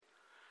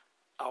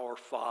Our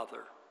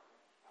Father,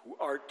 who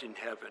art in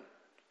heaven,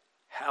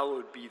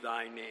 hallowed be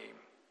thy name.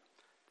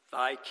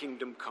 Thy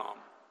kingdom come,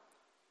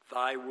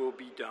 thy will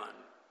be done,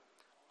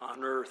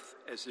 on earth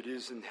as it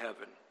is in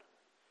heaven.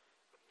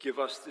 Give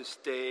us this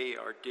day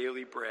our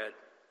daily bread,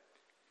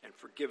 and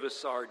forgive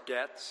us our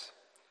debts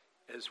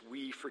as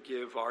we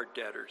forgive our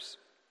debtors.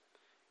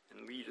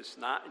 And lead us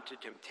not into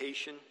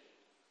temptation,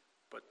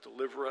 but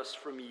deliver us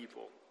from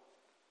evil.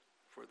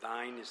 For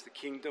thine is the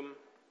kingdom,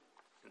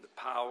 and the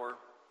power,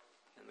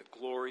 and the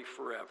glory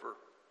forever.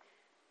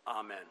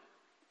 Amen.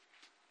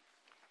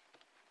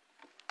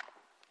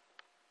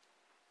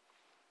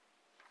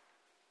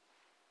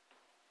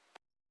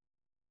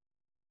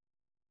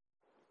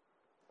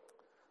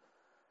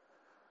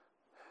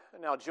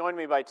 Now join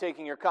me by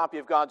taking your copy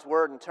of God's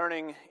Word and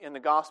turning in the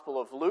Gospel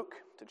of Luke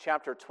to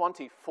chapter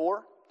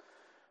 24.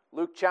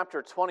 Luke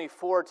chapter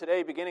 24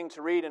 today, beginning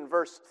to read in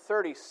verse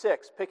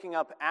 36, picking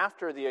up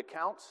after the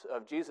account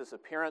of Jesus'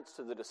 appearance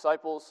to the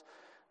disciples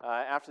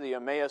after the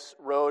Emmaus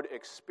Road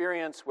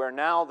experience, where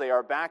now they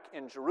are back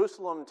in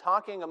Jerusalem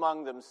talking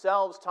among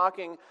themselves,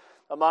 talking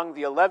among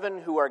the 11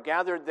 who are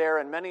gathered there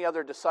and many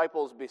other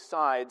disciples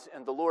besides,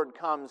 and the Lord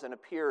comes and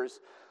appears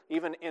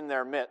even in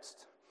their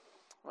midst.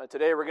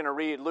 Today we're going to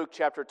read Luke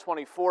chapter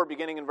 24,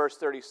 beginning in verse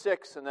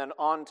 36, and then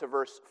on to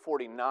verse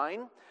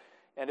 49.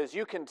 And as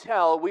you can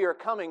tell, we are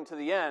coming to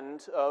the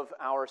end of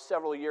our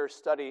several years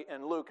study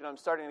in Luke, and I'm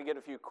starting to get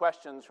a few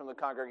questions from the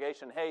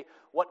congregation. Hey,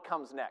 what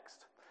comes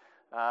next?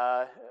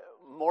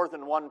 More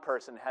than one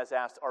person has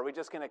asked, are we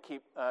just going to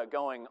keep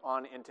going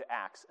on into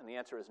Acts? And the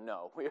answer is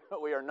no.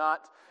 We are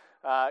not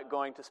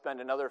going to spend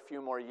another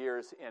few more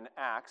years in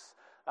Acts.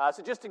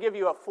 So just to give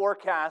you a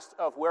forecast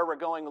of where we're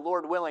going,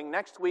 Lord willing,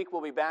 next week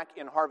we'll be back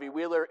in Harvey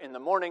Wheeler in the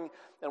morning,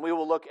 and we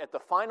will look at the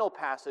final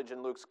passage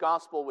in Luke's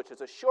Gospel, which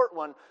is a short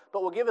one,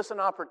 but will give us an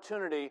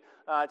opportunity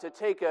to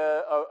take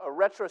a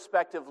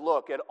retrospective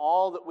look at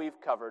all that we've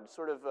covered,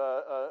 sort of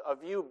a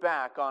view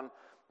back on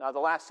the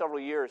last several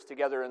years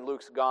together in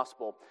Luke's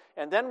Gospel.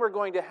 And then we're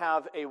going to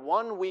have a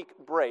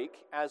 1-week break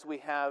as we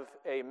have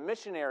a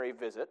missionary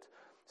visit.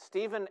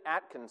 Stephen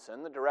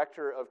Atkinson, the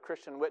director of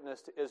Christian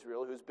Witness to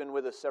Israel, who's been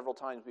with us several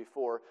times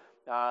before,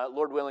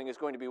 Lord willing, is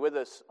going to be with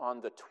us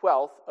on the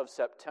 12th of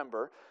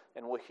September,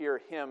 and we'll hear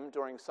him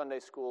during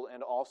Sunday school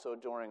and also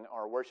during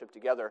our worship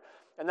together.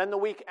 And then the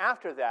week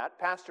after that,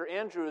 Pastor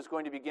Andrew is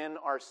going to begin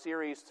our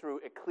series through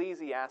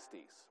Ecclesiastes.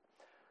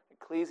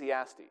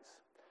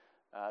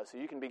 So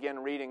you can begin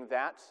reading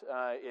that.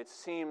 It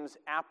seems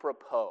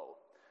apropos.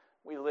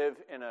 We live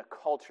in a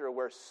culture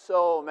where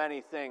so many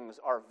things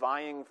are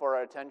vying for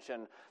our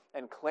attention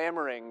and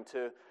clamoring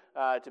to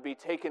be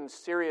taken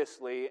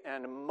seriously,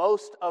 and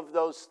most of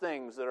those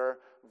things that are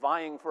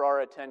vying for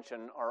our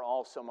attention are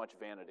all so much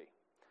vanity.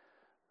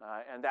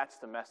 And that's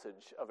the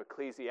message of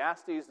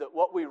Ecclesiastes, that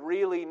what we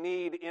really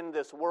need in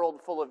this world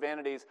full of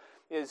vanities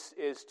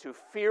is to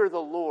fear the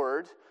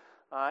Lord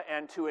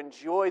and to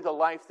enjoy the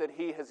life that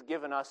He has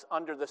given us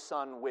under the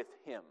sun with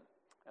Him.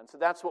 And so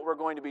that's what we're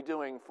going to be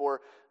doing for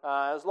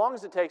as long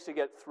as it takes to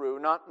get through,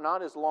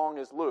 not as long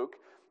as Luke,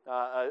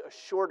 a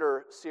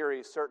shorter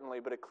series certainly,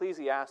 but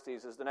Ecclesiastes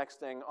is the next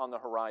thing on the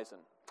horizon.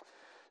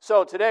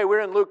 So today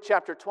we're in Luke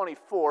chapter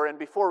 24, and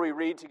before we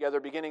read together,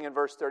 beginning in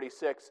verse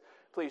 36,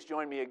 please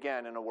join me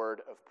again in a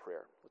word of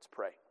prayer. Let's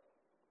pray.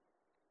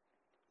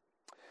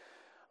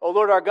 O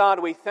Lord our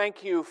God, we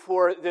thank you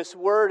for this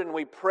word, and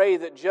we pray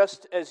that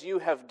just as you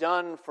have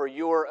done for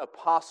your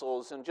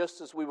apostles, and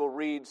just as we will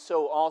read,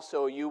 so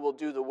also you will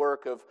do the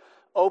work of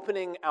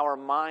opening our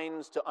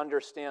minds to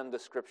understand the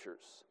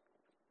Scriptures.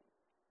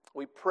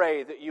 We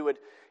pray that you would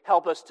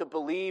help us to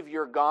believe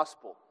your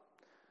gospel,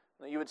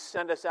 that you would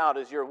send us out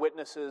as your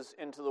witnesses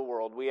into the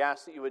world. We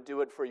ask that you would do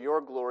it for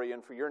your glory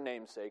and for your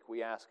name's sake.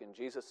 We ask in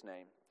Jesus'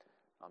 name.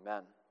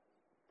 Amen.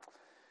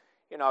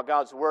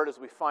 God's word as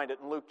we find it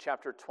in Luke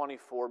chapter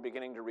 24,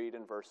 beginning to read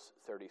in verse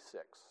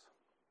 36.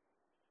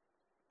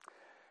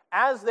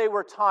 As they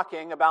were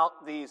talking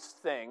about these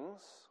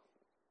things,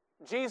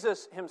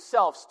 Jesus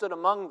himself stood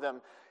among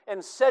them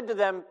and said to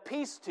them,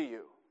 "Peace to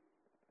you."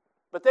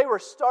 But they were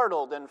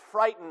startled and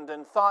frightened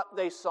and thought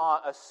they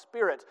saw a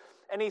spirit.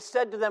 And he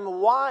said to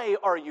them, "Why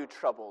are you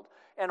troubled?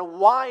 And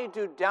why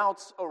do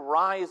doubts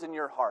arise in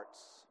your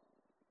hearts?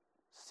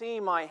 See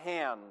my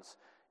hands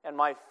and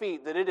my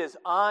feet, that it is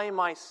I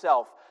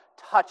myself.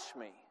 Touch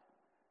me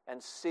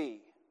and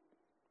see.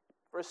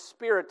 For a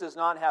spirit does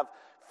not have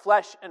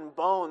flesh and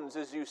bones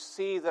as you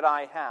see that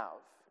I have."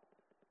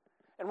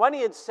 And when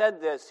he had said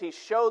this, he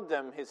showed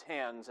them his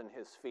hands and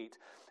his feet.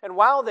 And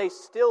while they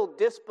still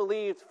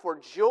disbelieved for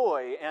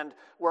joy and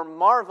were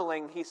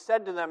marveling, he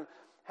said to them,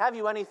 "Have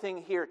you anything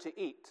here to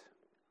eat?"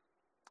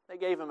 They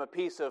gave him a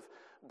piece of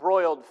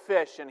broiled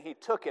fish, and he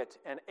took it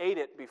and ate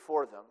it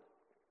before them.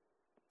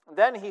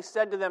 Then he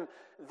said to them,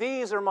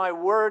 "These are my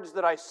words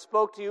that I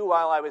spoke to you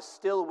while I was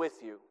still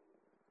with you,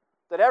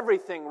 that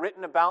everything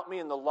written about me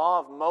in the law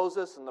of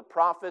Moses and the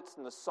prophets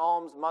and the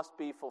Psalms must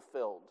be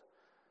fulfilled."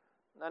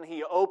 Then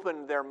he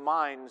opened their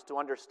minds to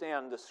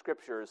understand the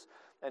Scriptures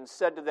and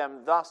said to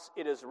them, "Thus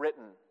it is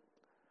written,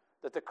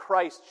 that the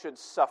Christ should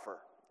suffer,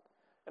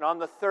 and on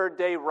the third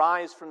day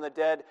rise from the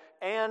dead,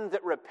 and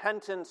that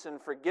repentance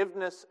and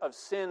forgiveness of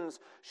sins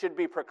should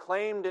be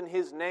proclaimed in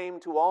his name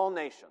to all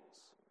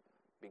nations,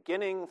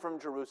 beginning from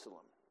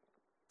Jerusalem.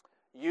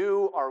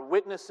 You are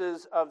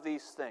witnesses of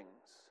these things,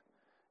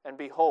 and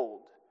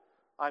behold,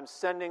 I'm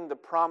sending the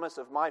promise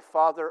of my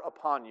Father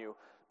upon you,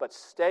 but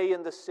stay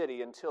in the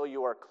city until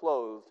you are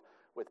clothed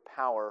with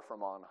power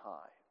from on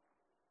high.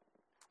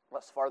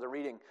 Thus far, the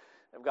reading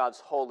of God's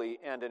holy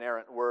and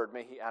inerrant word.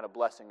 May he add a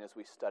blessing as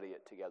we study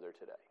it together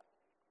today.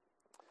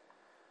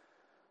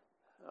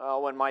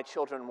 When my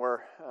children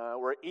were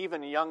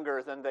even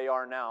younger than they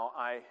are now,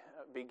 I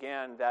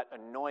began that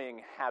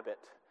annoying habit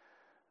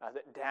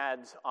that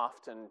dads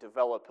often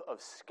develop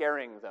of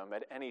scaring them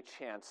at any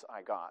chance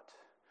I got.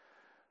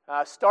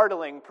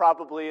 Startling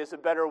probably is a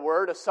better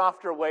word, a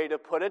softer way to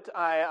put it.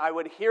 I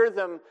would hear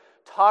them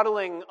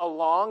toddling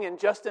along, and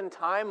just in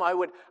time I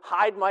would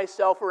hide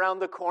myself around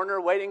the corner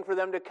waiting for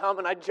them to come,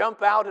 and I'd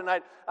jump out and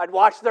I'd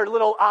watch their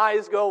little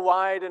eyes go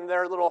wide and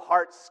their little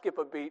hearts skip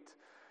a beat.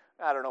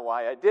 I don't know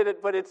why I did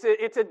it, but it's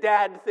a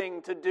dad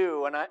thing to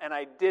do, and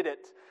I did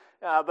it.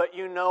 But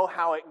you know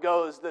how it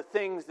goes. The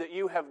things that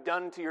you have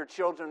done to your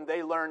children,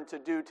 they learn to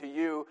do to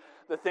you.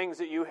 The things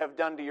that you have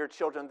done to your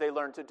children, they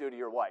learn to do to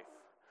your wife.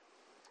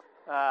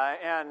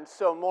 And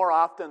so more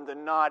often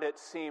than not, it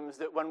seems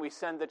that when we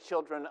send the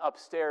children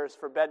upstairs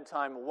for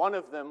bedtime, one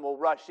of them will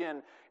rush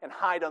in and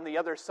hide on the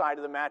other side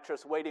of the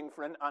mattress waiting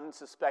for an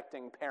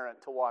unsuspecting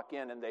parent to walk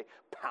in, and they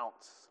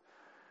pounce.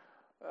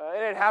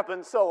 And it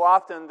happens so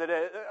often that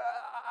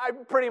I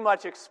pretty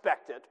much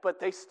expect it,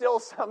 but they still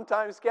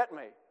sometimes get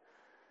me.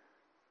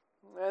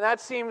 And that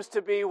seems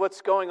to be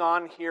what's going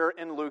on here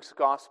in Luke's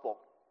gospel.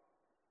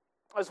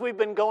 As we've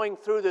been going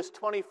through this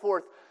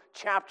 24th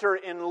chapter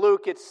in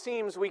Luke, it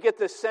seems we get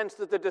the sense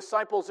that the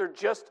disciples are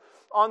just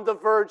on the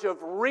verge of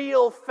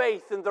real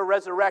faith in the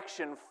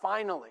resurrection,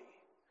 finally.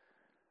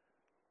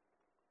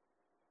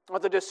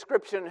 The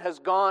description has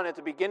gone at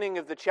the beginning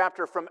of the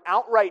chapter from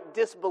outright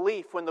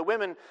disbelief when the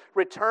women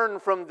return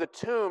from the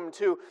tomb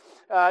to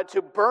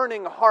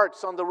burning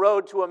hearts on the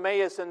road to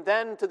Emmaus, and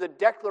then to the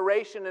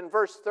declaration in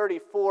verse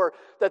 34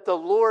 that the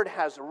Lord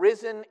has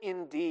risen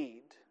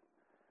indeed.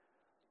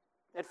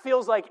 It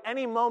feels like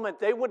any moment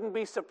they wouldn't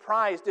be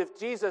surprised if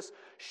Jesus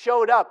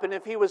showed up and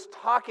if he was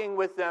talking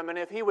with them and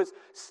if he was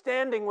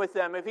standing with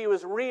them, if he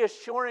was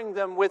reassuring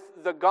them with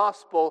the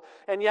gospel.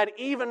 And yet,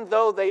 even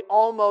though they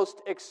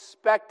almost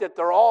expect it,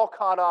 they're all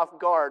caught off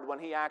guard when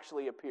he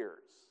actually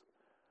appears.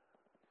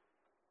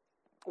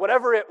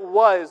 Whatever it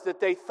was that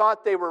they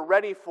thought they were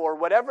ready for,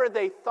 whatever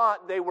they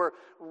thought they were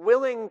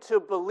willing to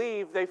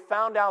believe, they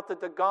found out that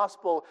the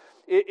gospel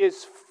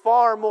is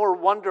far more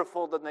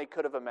wonderful than they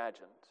could have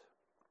imagined.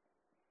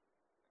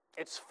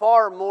 It's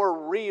far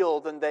more real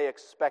than they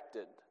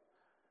expected.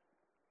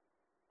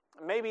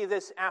 Maybe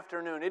this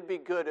afternoon, it'd be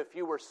good if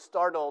you were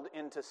startled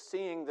into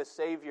seeing the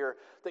Savior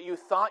that you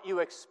thought you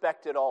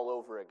expected all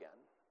over again.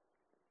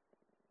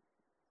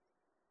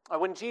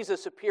 When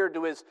Jesus appeared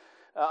to his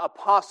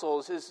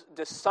apostles, his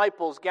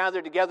disciples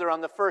gathered together on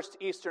the first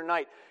Easter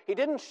night, he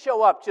didn't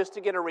show up just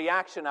to get a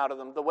reaction out of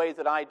them the way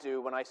that I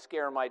do when I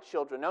scare my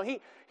children. No,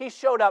 he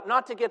showed up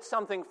not to get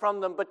something from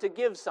them, but to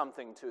give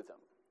something to them.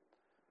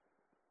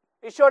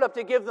 He showed up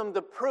to give them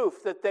the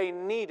proof that they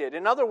needed.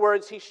 In other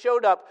words, he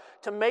showed up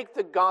to make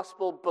the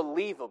gospel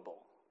believable.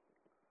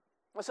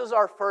 This is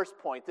our first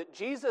point, that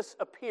Jesus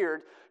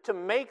appeared to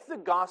make the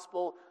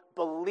gospel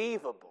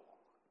believable.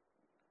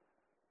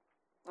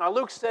 Now,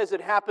 Luke says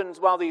it happens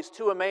while these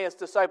two Emmaus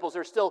disciples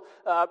are still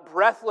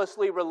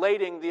breathlessly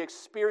relating the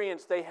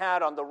experience they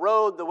had on the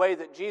road, the way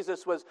that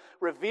Jesus was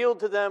revealed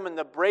to them in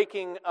the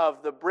breaking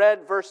of the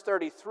bread. Verse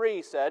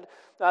 33 said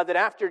that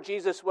after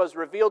Jesus was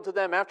revealed to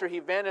them, after he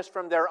vanished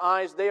from their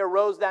eyes, they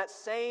arose that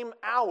same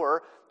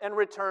hour and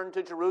returned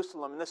to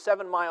Jerusalem. And the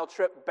 7-mile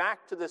trip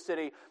back to the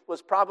city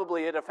was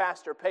probably at a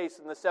faster pace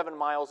than the 7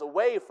 miles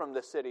away from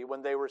the city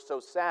when they were so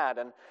sad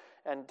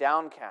and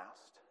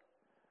downcast.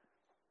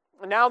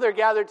 Now they're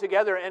gathered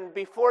together, and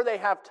before they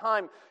have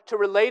time to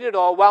relate it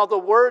all, while the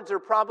words are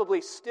probably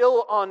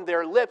still on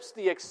their lips,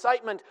 the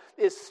excitement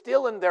is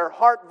still in their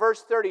heart.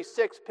 Verse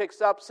 36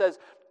 picks up, says,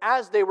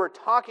 as they were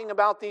talking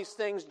about these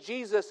things,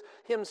 Jesus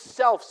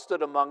himself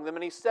stood among them,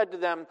 and he said to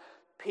them,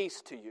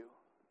 peace to you.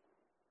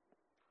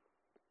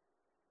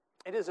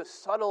 It is a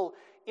subtle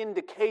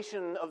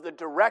indication of the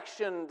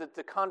direction that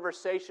the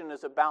conversation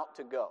is about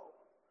to go.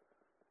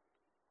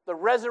 The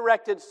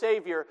resurrected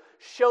Savior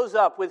shows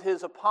up with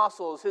his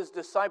apostles, his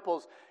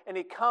disciples, and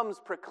he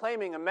comes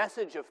proclaiming a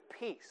message of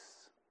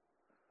peace.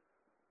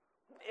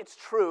 It's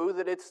true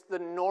that it's the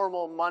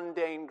normal,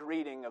 mundane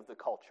greeting of the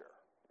culture.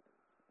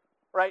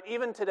 Right?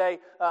 Even today,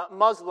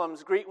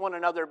 Muslims greet one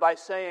another by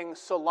saying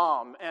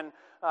salam,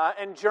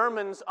 and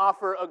Germans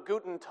offer a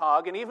guten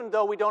Tag, and even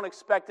though we don't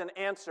expect an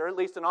answer, at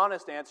least an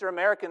honest answer,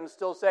 Americans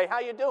still say,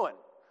 how you doing?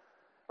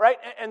 right?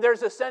 And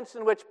there's a sense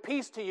in which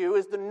peace to you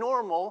is the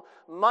normal,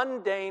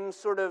 mundane,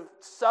 sort of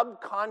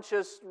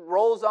subconscious,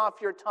 rolls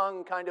off your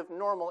tongue kind of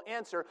normal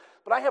answer.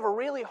 But I have a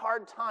really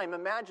hard time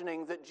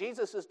imagining that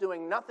Jesus is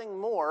doing nothing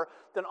more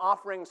than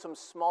offering some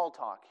small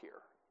talk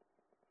here.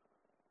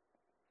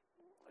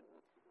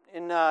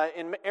 In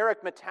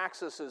Eric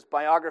Metaxas's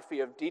biography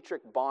of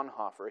Dietrich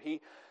Bonhoeffer,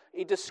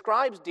 he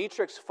describes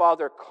Dietrich's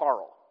father,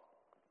 Karl,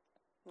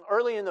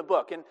 early in the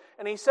book.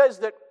 And he says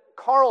that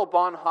Karl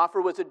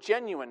Bonhoeffer was a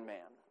genuine man.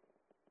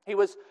 He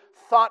was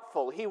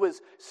thoughtful, he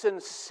was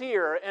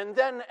sincere, and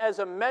then as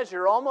a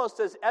measure,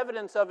 almost as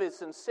evidence of his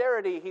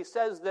sincerity, he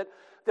says that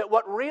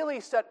what really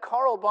set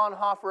Karl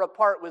Bonhoeffer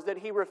apart was that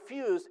he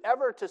refused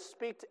ever to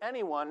speak to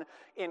anyone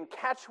in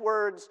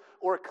catchwords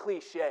or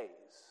cliches.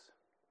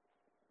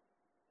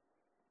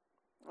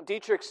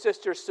 Dietrich's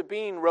sister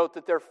Sabine wrote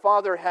that their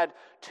father had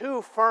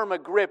too firm a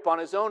grip on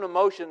his own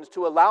emotions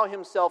to allow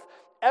himself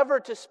ever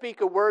to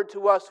speak a word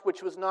to us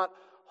which was not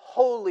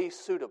wholly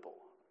suitable.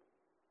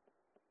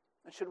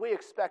 And should we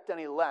expect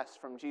any less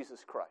from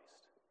Jesus Christ?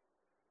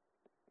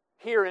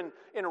 Here in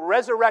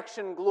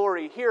resurrection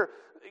glory, here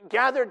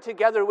gathered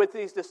together with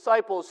these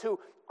disciples who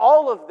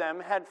all of them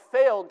had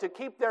failed to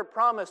keep their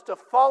promise to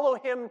follow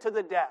him to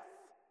the death.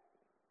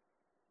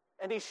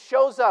 And he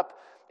shows up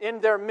in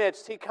their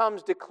midst. He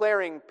comes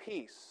declaring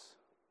peace.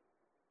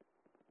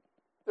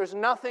 There's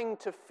nothing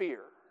to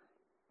fear.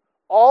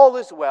 All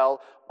is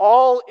well.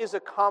 All is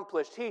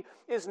accomplished. He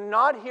is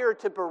not here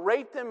to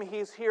berate them.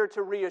 He's here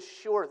to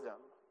reassure them.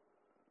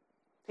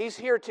 He's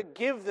here to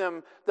give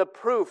them the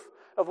proof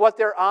of what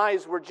their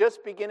eyes were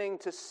just beginning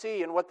to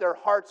see and what their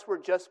hearts were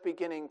just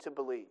beginning to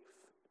believe.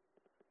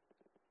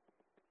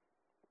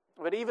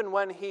 But even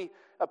when he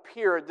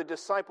appeared, the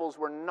disciples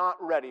were not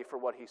ready for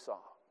what he saw.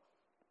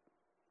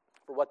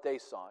 For what they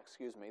saw,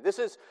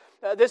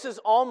 This is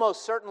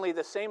almost certainly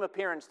the same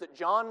appearance that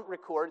John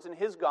records in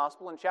his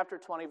gospel in chapter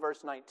 20,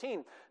 verse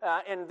 19.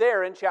 And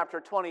there in chapter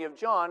 20 of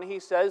John, he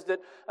says that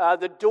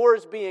the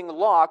doors being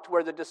locked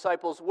where the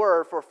disciples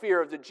were for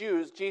fear of the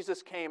Jews,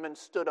 Jesus came and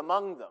stood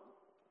among them.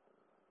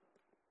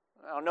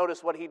 Now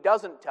notice what he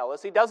doesn't tell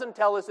us. He doesn't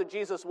tell us that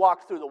Jesus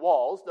walked through the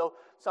walls, though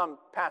some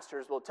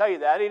pastors will tell you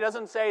that. He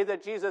doesn't say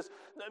that Jesus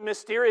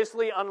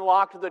mysteriously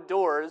unlocked the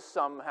doors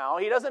somehow.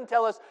 He doesn't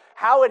tell us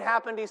how it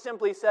happened. He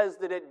simply says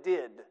that it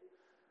did.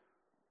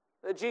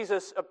 That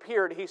Jesus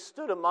appeared. He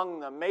stood among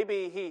them.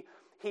 Maybe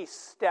he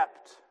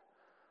stepped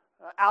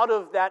out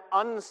of that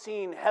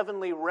unseen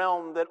heavenly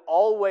realm that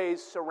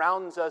always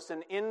surrounds us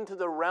and into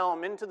the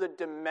realm, into the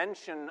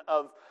dimension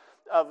of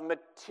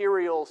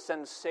material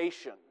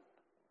sensation.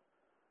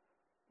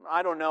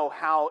 I don't know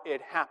how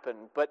it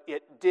happened, but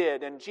it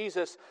did. And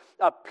Jesus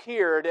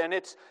appeared, and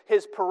it's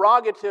his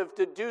prerogative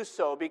to do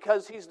so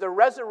because he's the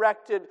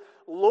resurrected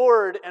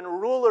Lord and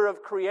ruler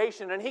of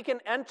creation. And he can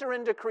enter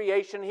into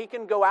creation. He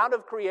can go out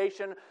of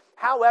creation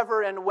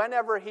however and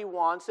whenever he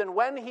wants. And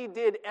when he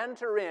did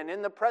enter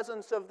in the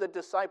presence of the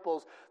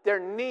disciples, their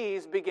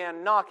knees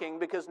began knocking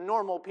because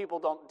normal people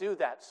don't do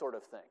that sort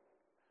of thing.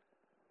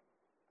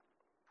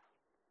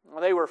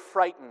 They were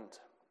frightened.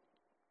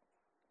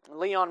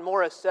 Leon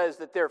Morris says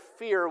that their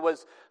fear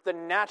was the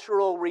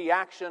natural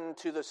reaction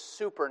to the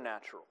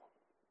supernatural.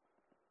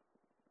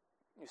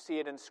 You see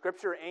it in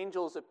Scripture.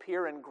 Angels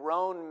appear and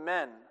grown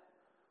men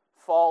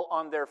fall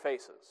on their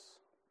faces.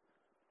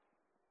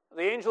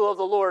 The angel of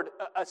the Lord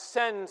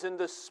ascends in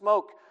the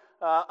smoke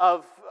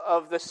of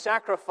the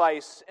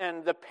sacrifice,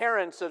 and the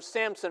parents of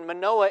Samson,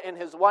 Manoah and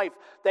his wife,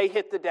 they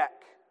hit the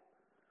deck.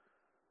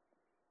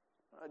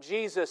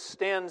 Jesus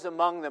stands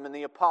among them, and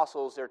the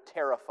apostles are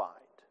terrified.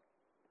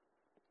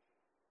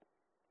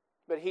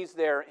 But he's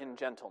there in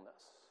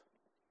gentleness.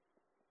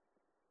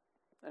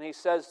 And he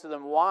says to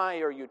them, "Why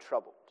are you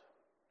troubled?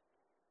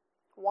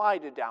 Why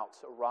do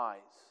doubts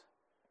arise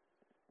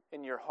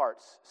in your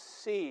hearts?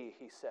 See,"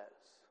 he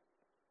says,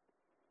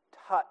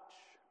 "touch.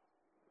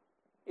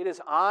 It is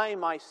I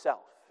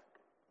myself."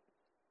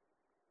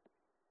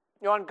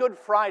 You know, on Good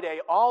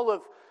Friday, all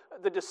of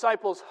the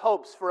disciples'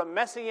 hopes for a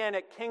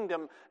messianic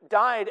kingdom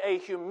died a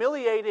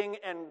humiliating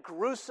and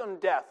gruesome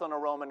death on a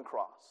Roman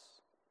cross.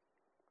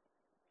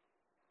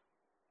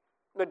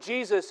 But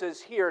Jesus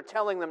is here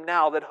telling them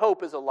now that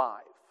hope is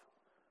alive.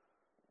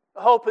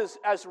 Hope is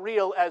as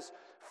real as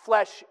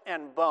flesh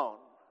and bone,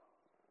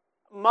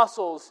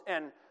 muscles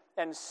and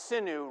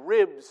sinew,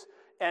 ribs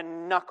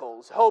and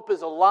knuckles. Hope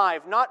is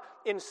alive, not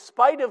in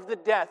spite of the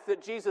death that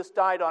Jesus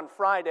died on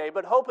Friday,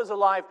 but hope is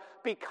alive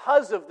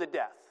because of the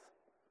death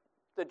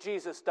that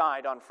Jesus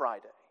died on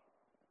Friday.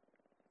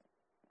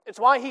 It's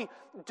why he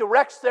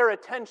directs their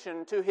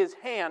attention to his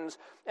hands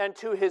and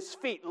to his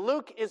feet.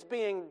 Luke is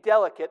being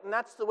delicate, and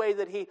that's the way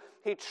that he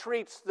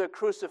treats the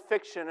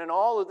crucifixion and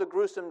all of the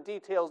gruesome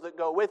details that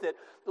go with it.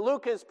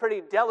 Luke is pretty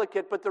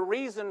delicate, but the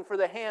reason for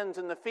the hands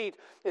and the feet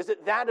is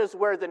that is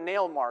where the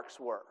nail marks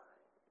were.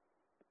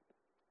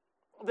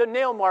 The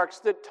nail marks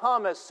that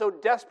Thomas so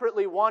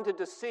desperately wanted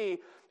to see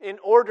in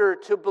order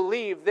to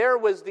believe, there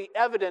was the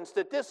evidence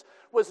that this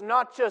was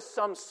not just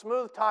some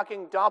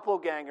smooth-talking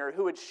doppelganger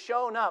who had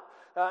shown up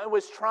and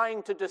was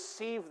trying to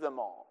deceive them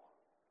all.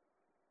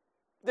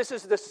 This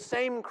is the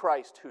same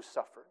Christ who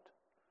suffered,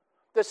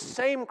 the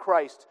same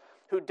Christ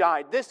who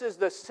died. This is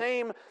the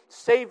same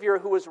Savior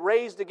who was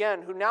raised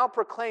again, who now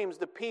proclaims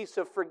the peace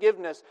of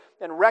forgiveness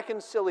and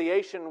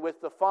reconciliation with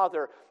the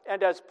Father.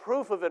 And as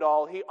proof of it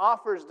all, he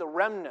offers the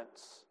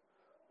remnants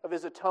of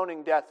his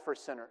atoning death for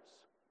sinners.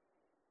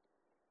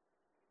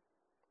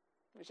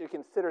 We should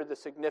consider the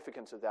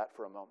significance of that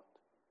for a moment.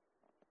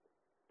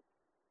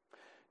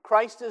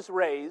 Christ is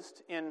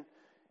raised in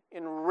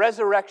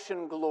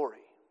resurrection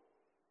glory,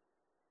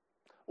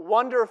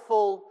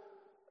 wonderful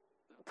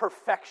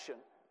perfection.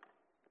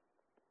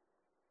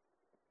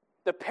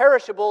 The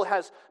perishable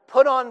has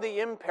put on the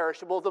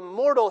imperishable. The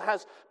mortal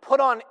has put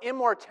on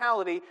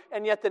immortality,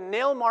 and yet the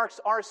nail marks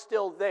are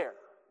still there.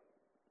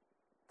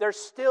 They're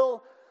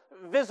still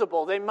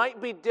visible. They might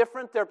be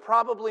different. They're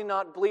probably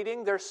not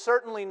bleeding. They're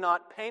certainly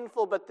not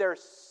painful, but they're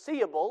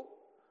seeable.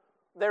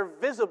 They're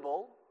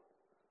visible.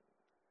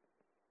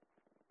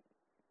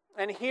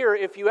 And here,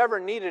 if you ever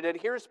needed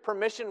it, here's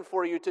permission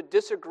for you to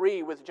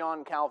disagree with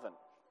John Calvin.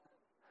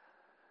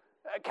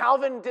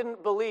 Calvin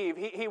didn't believe,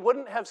 he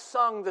wouldn't have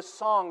sung the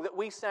song that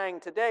we sang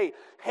today.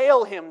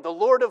 Hail him, the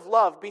Lord of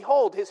love.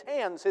 Behold, his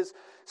hands, his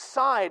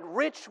side,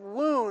 rich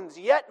wounds,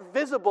 yet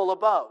visible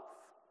above.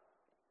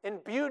 In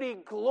beauty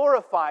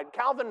glorified.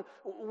 Calvin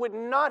would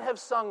not have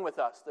sung with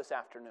us this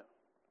afternoon.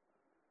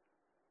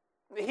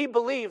 He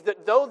believed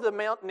that though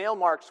the nail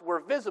marks were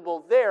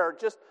visible there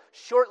just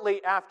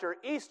shortly after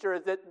Easter,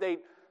 that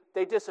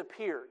they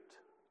disappeared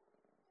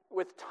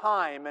with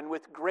time and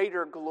with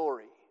greater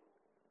glory.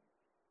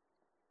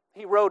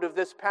 He wrote of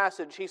this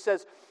passage, he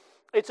says,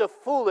 "It's a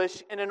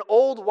foolish and an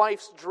old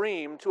wife's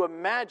dream to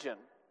imagine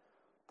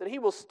that he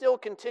will still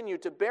continue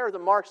to bear the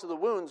marks of the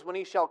wounds when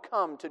he shall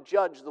come to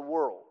judge the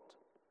world."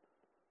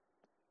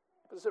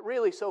 Is it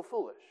really so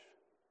foolish?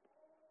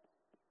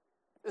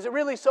 Is it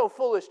really so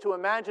foolish to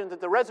imagine that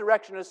the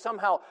resurrection is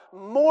somehow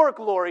more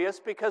glorious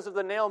because of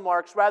the nail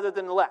marks rather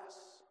than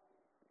less?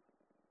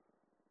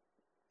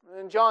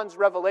 In John's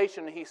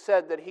revelation, he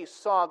said that he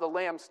saw the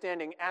lamb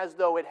standing as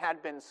though it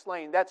had been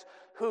slain. That's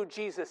who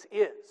Jesus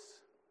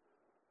is.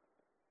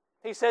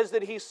 He says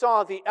that he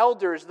saw the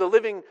elders, the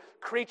living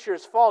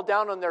creatures, fall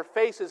down on their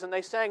faces, and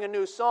they sang a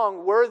new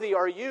song, "Worthy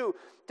are you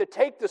to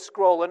take the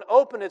scroll and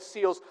open its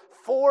seals,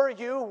 for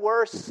you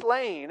were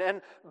slain,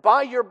 and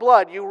by your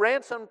blood you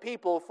ransomed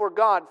people for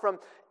God from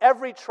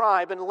every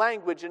tribe and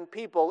language and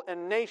people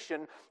and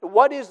nation."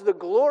 What is the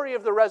glory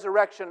of the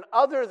resurrection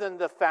other than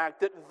the fact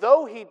that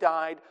though he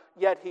died,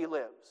 yet he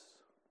lives?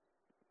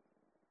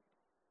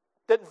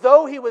 That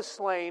though he was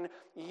slain,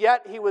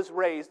 yet he was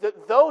raised.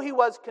 That though he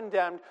was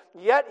condemned,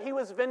 yet he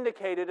was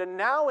vindicated. And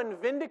now in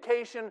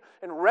vindication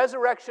and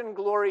resurrection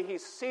glory,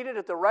 he's seated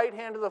at the right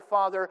hand of the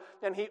Father,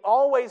 and he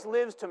always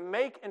lives to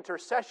make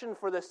intercession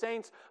for the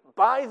saints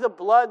by the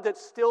blood that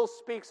still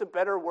speaks a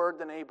better word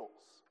than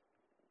Abel's.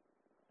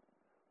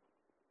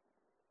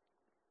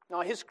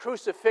 Now, his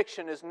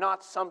crucifixion is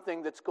not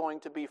something that's going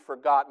to be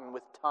forgotten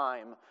with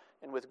time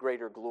and with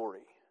greater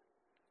glory.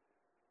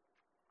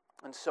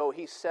 And so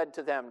he said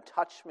to them,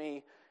 "Touch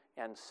me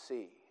and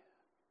see."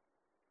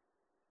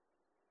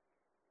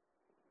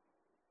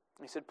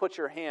 He said, "Put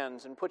your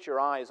hands and put your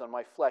eyes on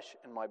my flesh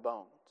and my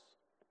bones."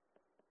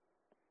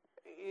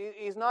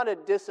 He's not a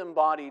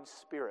disembodied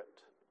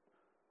spirit.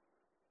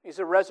 He's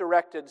a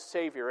resurrected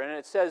Savior. And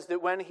it says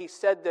that when he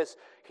said this,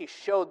 he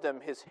showed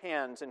them his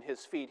hands and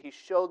his feet. He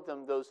showed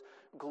them those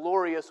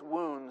glorious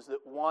wounds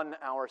that won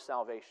our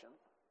salvation.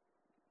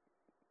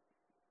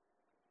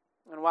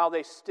 And while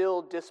they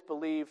still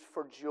disbelieved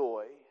for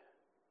joy,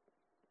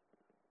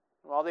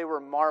 while they were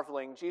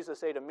marveling,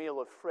 Jesus ate a meal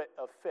of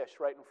fish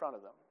right in front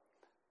of them.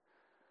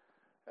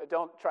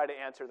 Don't try to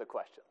answer the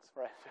questions,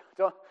 right?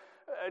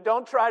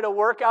 Don't try to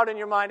work out in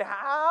your mind,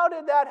 how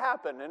did that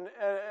happen?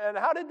 And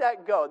how did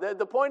that go?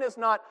 The point is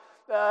not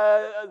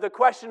the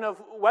question of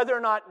whether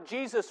or not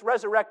Jesus'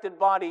 resurrected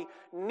body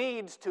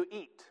needs to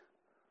eat.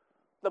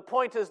 The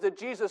point is that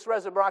Jesus'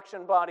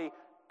 resurrection body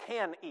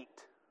can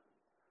eat.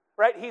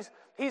 Right?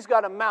 He's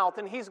got a mouth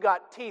and he's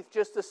got teeth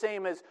just the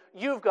same as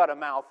you've got a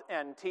mouth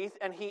and teeth.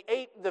 And he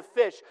ate the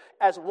fish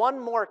as one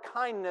more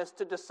kindness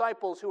to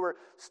disciples who were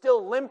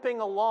still limping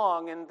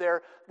along in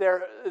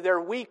their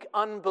weak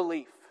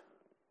unbelief.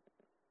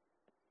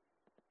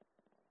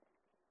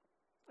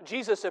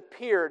 Jesus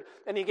appeared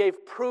and he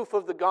gave proof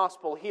of the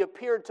gospel. He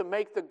appeared to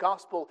make the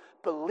gospel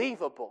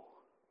believable.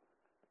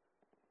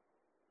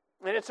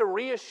 And it's a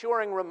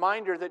reassuring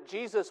reminder that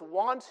Jesus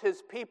wants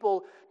his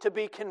people to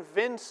be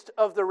convinced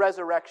of the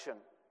resurrection.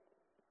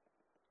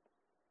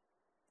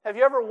 Have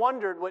you ever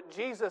wondered what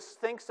Jesus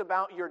thinks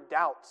about your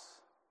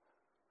doubts?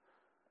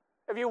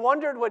 Have you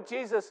wondered what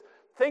Jesus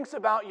thinks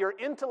about your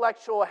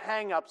intellectual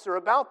hang-ups or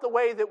about the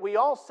way that we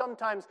all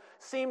sometimes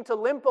seem to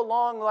limp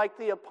along like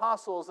the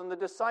apostles and the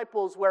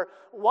disciples, where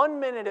one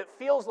minute it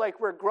feels like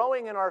we're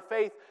growing in our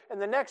faith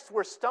and the next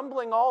we're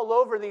stumbling all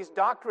over these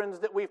doctrines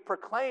that we've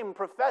proclaimed,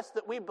 professed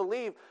that we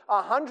believe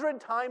 100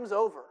 times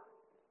over.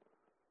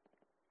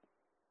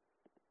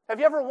 Have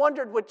you ever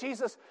wondered what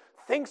Jesus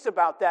thinks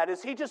about that?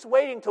 Is he just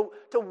waiting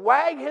to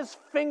wag his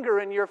finger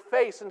in your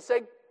face and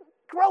say,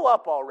 grow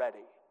up already?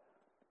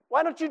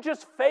 Why don't you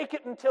just fake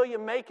it until you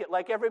make it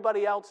like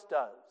everybody else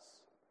does?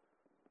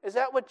 Is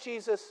that what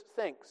Jesus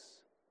thinks?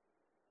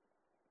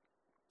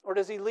 Or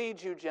does he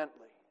lead you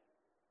gently?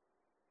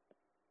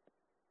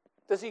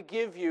 Does he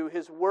give you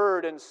his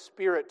word and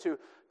spirit to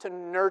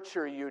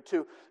nurture you,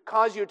 to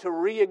cause you to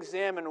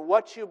re-examine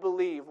what you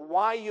believe,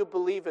 why you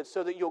believe it,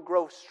 so that you'll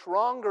grow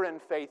stronger in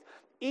faith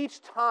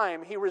each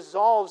time he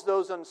resolves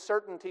those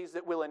uncertainties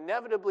that will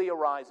inevitably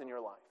arise in your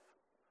life?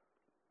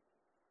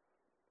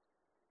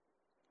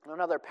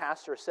 Another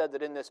pastor said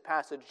that in this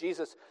passage,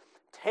 Jesus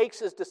takes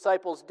his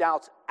disciples'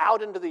 doubts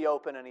out into the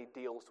open and he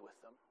deals with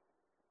them.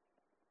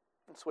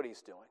 That's what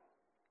he's doing.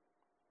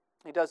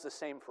 He does the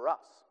same for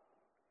us.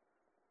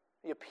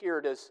 He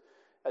appeared as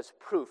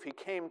proof. He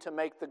came to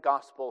make the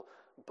gospel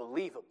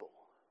believable.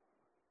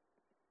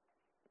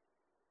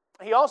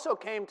 He also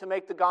came to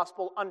make the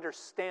gospel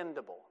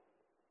understandable.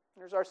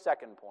 Here's our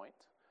second point.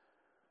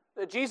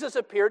 That Jesus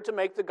appeared to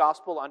make the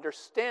gospel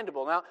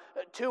understandable. Now,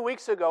 2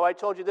 weeks ago, I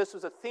told you this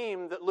was a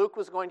theme that Luke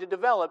was going to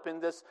develop in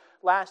this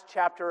last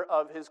chapter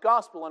of his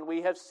gospel, and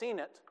we have seen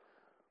it.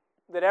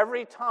 That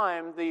every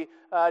time the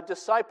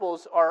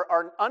disciples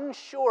are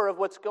unsure of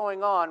what's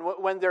going on,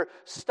 when they're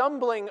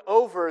stumbling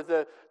over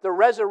the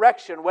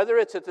resurrection, whether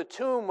it's at the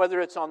tomb, whether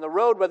it's on the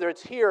road, whether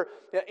it's here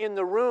in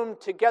the room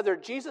together,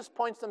 Jesus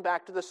points them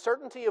back to the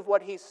certainty of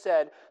what he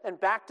said and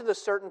back to the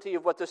certainty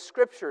of what the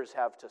Scriptures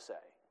have to say.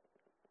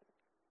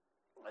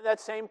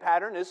 That same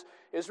pattern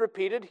is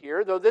repeated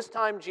here, though this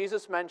time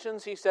Jesus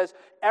mentions, he says,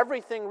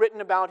 everything written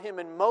about him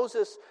in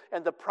Moses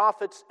and the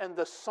prophets and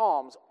the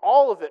Psalms,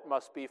 all of it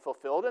must be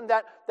fulfilled. And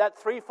that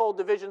threefold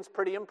division is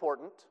pretty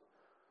important.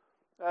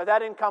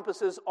 That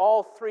encompasses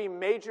all three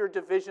major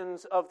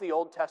divisions of the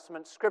Old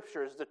Testament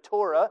Scriptures, the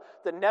Torah,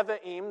 the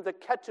Nevi'im, the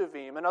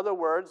Ketuvim. In other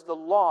words, the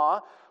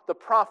law, the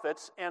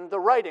prophets, and the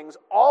writings.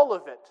 All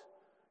of it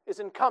is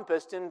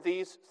encompassed in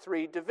these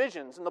three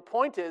divisions. And the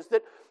point is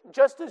that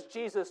just as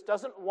Jesus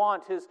doesn't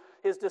want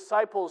his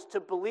disciples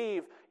to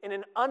believe in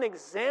an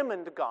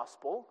unexamined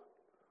gospel,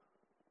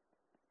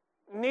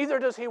 neither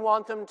does he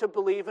want them to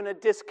believe in a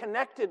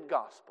disconnected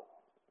gospel.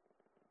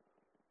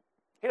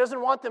 He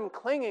doesn't want them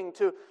clinging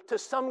to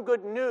some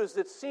good news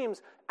that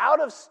seems out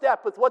of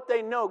step with what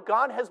they know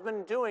God has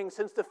been doing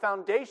since the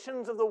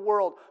foundations of the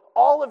world,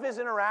 all of his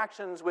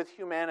interactions with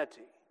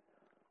humanity.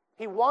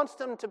 He wants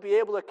them to be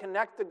able to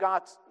connect the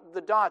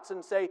dots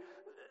and say,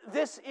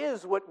 this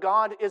is what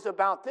God is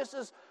about. This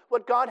is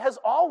what God has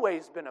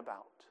always been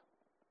about.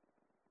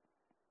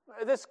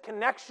 This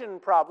connection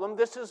problem,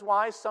 this is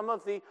why some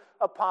of the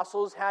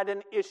apostles had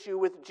an issue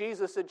with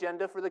Jesus'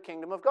 agenda for the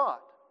kingdom of God.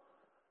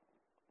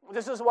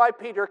 This is why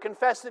Peter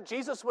confessed that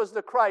Jesus was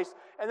the Christ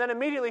and then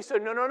immediately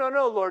said,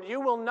 no, Lord, you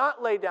will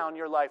not lay down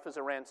your life as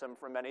a ransom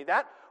for many.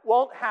 That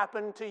won't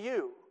happen to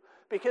you.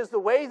 Because the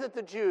way that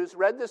the Jews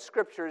read the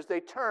Scriptures, they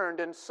turned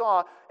and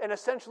saw an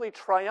essentially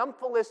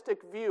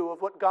triumphalistic view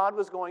of what God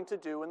was going to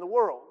do in the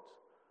world.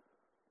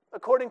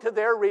 According to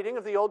their reading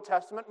of the Old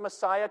Testament,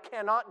 Messiah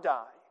cannot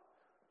die.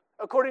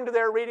 According to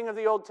their reading of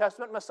the Old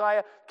Testament,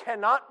 Messiah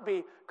cannot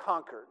be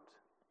conquered.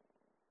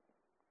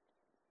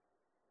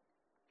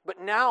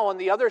 But now, on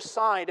the other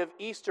side of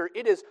Easter,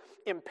 it is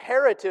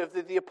imperative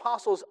that the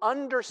apostles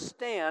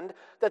understand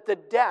that the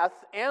death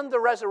and the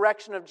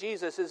resurrection of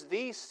Jesus is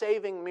the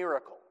saving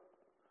miracle.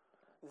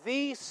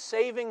 The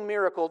saving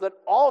miracle that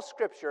all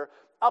Scripture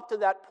up to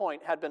that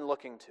point had been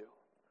looking to.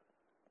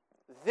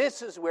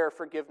 This is where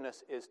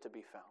forgiveness is to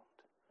be found.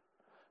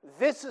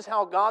 This is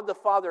how God the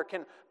Father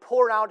can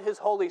pour out his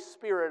Holy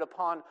Spirit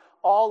upon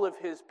all of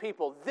his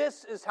people.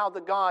 This is how the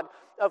God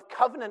of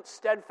covenant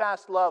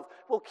steadfast love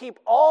will keep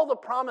all the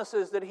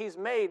promises that he's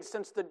made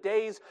since the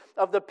days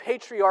of the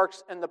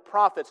patriarchs and the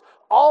prophets.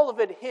 All of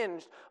it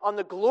hinged on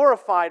the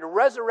glorified,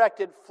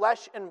 resurrected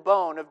flesh and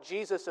bone of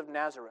Jesus of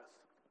Nazareth.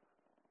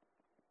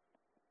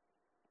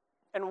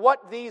 And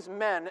what these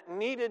men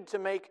needed to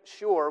make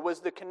sure was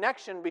the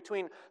connection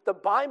between the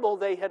Bible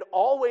they had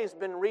always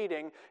been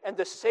reading and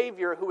the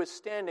Savior who was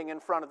standing in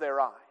front of their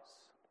eyes.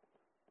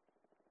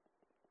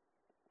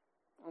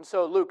 And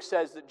so Luke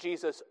says that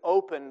Jesus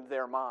opened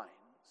their minds.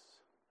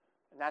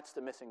 And that's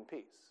the missing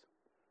piece.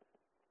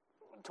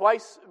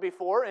 Twice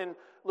before in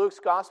Luke's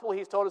gospel,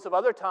 he's told us of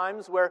other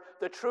times where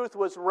the truth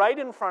was right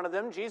in front of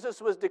them.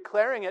 Jesus was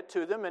declaring it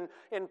to them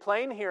in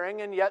plain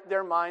hearing, and yet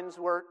their minds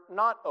were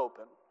not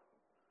open.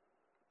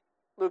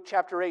 Luke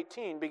chapter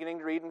 18, beginning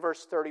to read in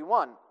verse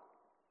 31.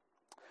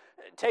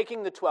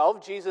 Taking the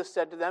 12, Jesus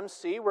said to them,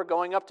 "See, we're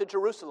going up to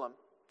Jerusalem.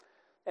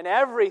 And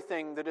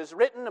everything that is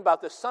written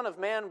about the Son of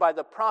Man by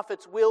the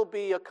prophets will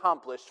be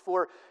accomplished,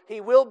 for he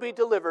will be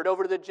delivered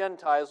over to the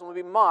Gentiles and will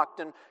be mocked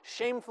and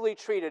shamefully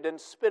treated and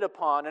spit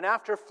upon. And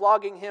after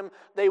flogging him,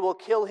 they will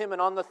kill him,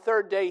 and on the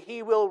third day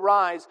he will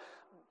rise.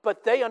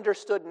 But they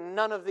understood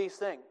none of these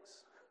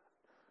things.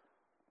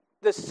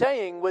 The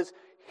saying was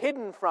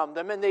hidden from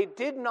them, and they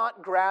did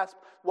not grasp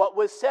what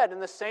was said.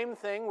 And the same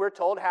thing, we're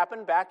told,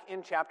 happened back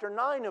in chapter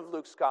 9 of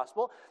Luke's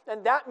Gospel.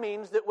 And that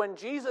means that when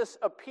Jesus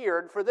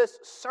appeared for this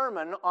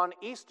sermon on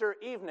Easter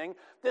evening,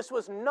 this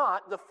was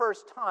not the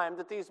first time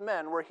that these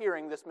men were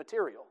hearing this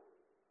material.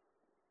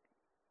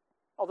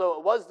 Although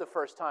it was the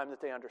first time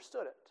that they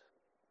understood it.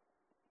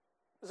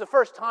 It was the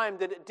first time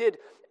that it did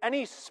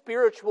any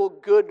spiritual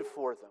good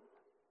for them.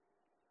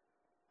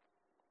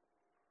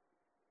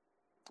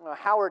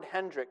 Howard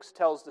Hendricks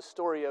tells the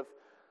story of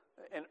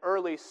an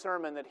early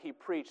sermon that he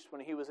preached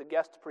when he was a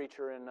guest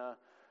preacher in a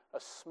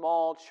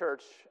small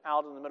church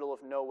out in the middle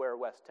of nowhere,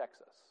 West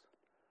Texas.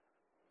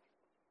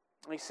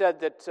 He said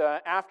that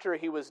after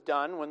he was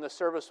done, when the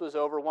service was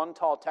over, one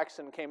tall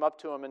Texan came up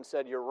to him and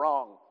said, "You're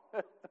wrong."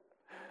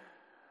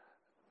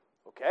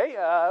 Okay,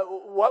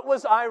 what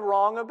was I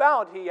wrong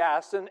about, he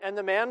asked. And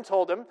the man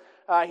told him,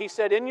 he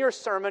said, "In your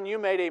sermon you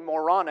made a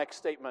moronic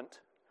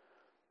statement.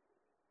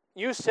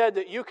 You said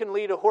that you can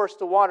lead a horse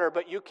to water,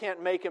 but you can't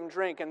make him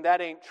drink, and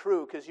that ain't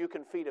true because you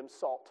can feed him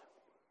salt.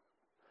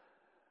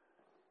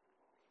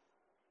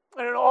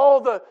 And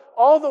all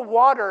the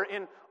water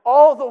in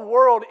all the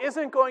world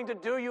isn't going to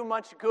do you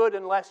much good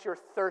unless you're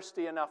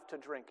thirsty enough to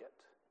drink it.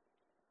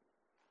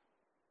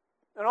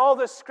 And all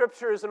the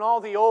scriptures and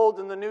all the Old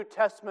and the New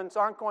Testaments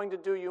aren't going to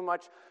do you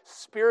much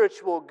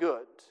spiritual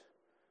good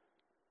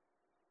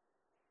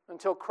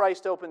until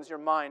Christ opens your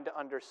mind to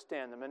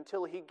understand them,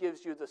 until he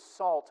gives you the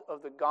salt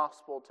of the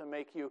gospel to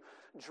make you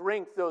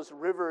drink those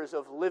rivers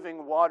of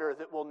living water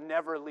that will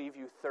never leave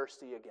you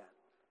thirsty again."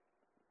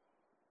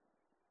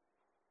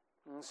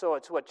 And so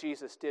it's what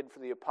Jesus did for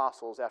the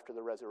apostles after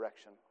the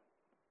resurrection.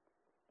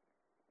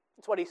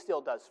 It's what he still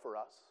does for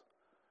us.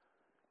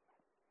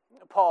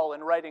 Paul,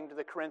 in writing to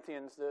the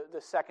Corinthians the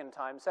second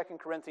time, 2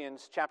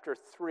 Corinthians chapter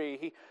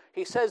 3,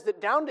 he says that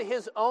down to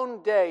his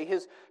own day,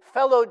 his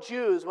fellow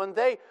Jews, when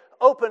they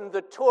opened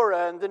the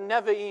Torah and the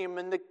Nevi'im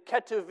and the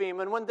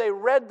Ketuvim, and when they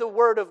read the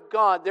Word of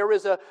God, there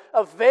was a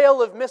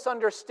veil of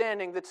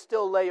misunderstanding that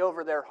still lay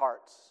over their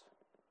hearts.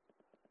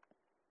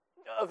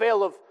 A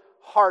veil of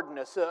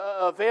hardness,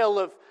 a veil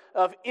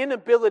of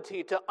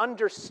inability to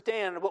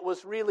understand what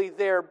was really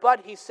there.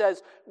 But, he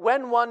says,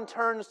 when one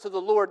turns to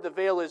the Lord, the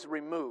veil is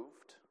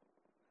removed.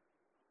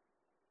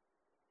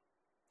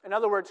 In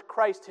other words,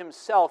 Christ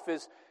himself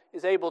is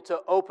able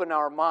to open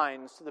our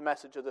minds to the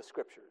message of the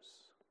Scriptures.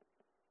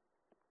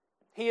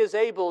 He is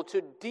able to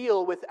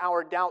deal with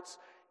our doubts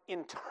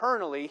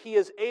internally. He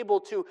is able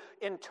to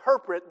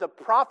interpret the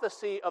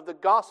prophecy of the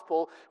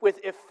gospel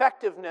with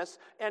effectiveness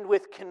and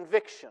with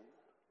conviction.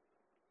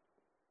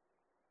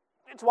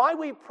 It's why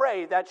we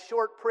pray that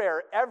short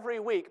prayer every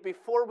week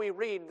before we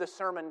read the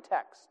sermon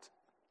text.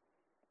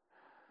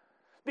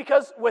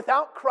 Because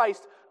without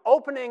Christ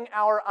opening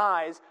our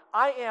eyes,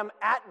 I am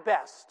at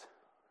best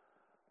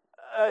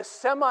a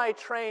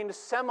semi-trained,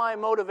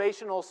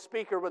 semi-motivational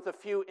speaker with a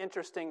few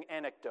interesting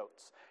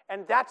anecdotes.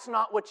 And that's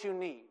not what you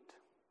need.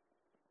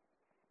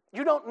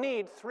 You don't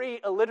need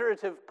 3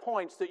 alliterative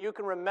points that you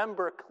can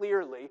remember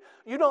clearly.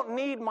 You don't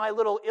need my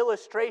little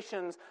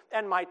illustrations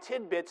and my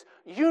tidbits.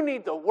 You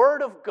need the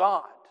Word of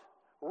God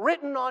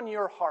written on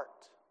your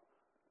heart.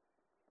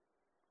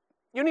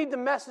 You need the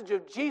message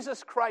of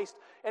Jesus Christ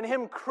and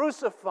him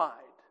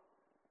crucified.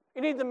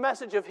 You need the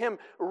message of him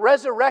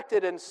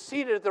resurrected and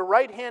seated at the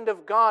right hand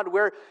of God,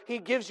 where he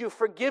gives you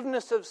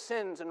forgiveness of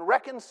sins and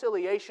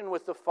reconciliation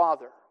with the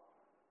Father.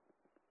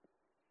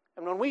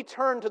 And when we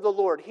turn to the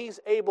Lord, he's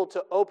able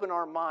to open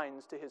our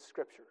minds to his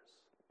Scriptures.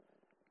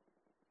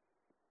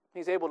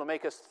 He's able to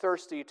make us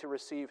thirsty to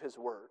receive his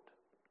word.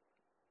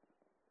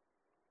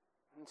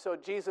 And so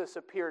Jesus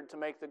appeared to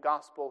make the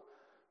gospel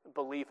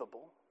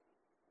believable.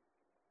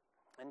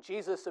 And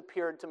Jesus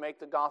appeared to make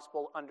the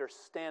gospel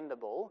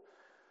understandable.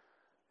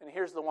 And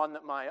here's the one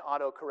that my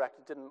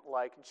autocorrect didn't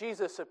like.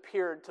 Jesus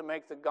appeared to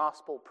make the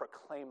gospel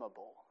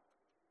proclaimable.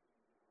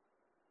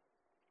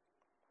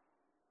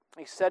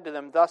 He said to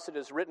them, "Thus it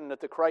is written that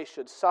the Christ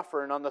should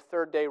suffer and on the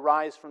third day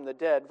rise from the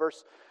dead."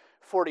 Verse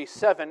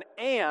 47,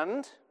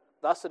 "And,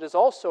 thus it is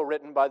also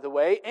written, by the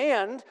way,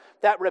 and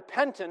that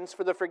repentance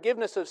for the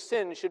forgiveness of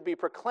sins should be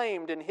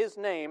proclaimed in his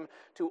name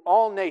to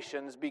all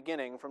nations,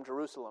 beginning from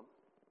Jerusalem."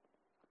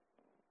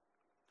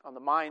 On the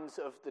minds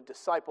of the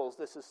disciples,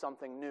 this is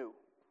something new.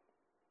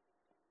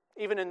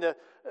 Even in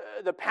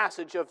the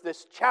passage of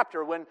this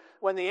chapter, when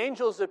the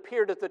angels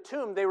appeared at the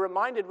tomb, they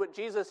reminded what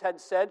Jesus had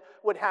said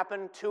would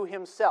happen to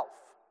himself.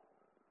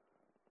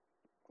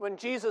 When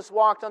Jesus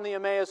walked on the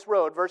Emmaus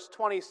Road, verse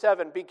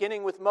 27,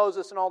 beginning with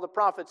Moses and all the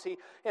prophets, he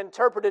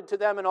interpreted to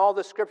them in all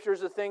the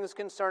Scriptures the things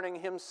concerning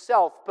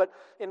himself. But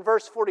in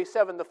verse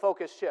 47, the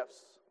focus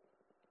shifts.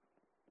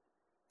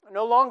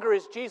 No longer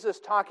is Jesus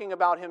talking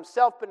about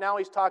himself, but now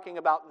he's talking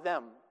about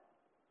them.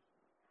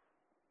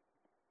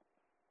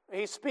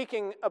 He's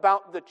speaking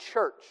about the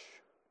church.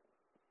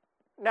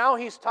 Now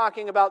he's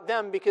talking about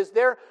them because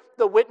they're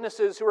the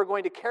witnesses who are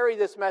going to carry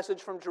this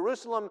message from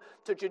Jerusalem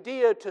to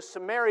Judea to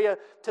Samaria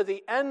to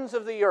the ends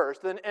of the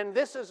earth. And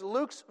this is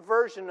Luke's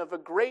version of a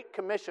great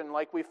commission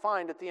like we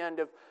find at the end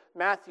of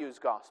Matthew's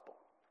gospel.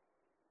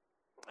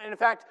 And in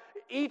fact,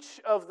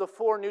 each of the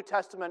 4 New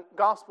Testament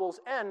gospels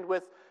end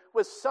with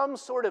some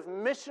sort of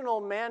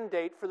missional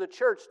mandate for the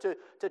church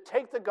to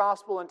take the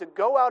gospel and to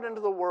go out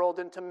into the world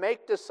and to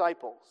make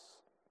disciples.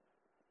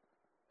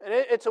 And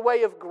it's a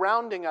way of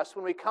grounding us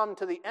when we come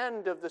to the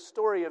end of the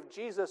story of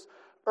Jesus'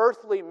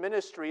 earthly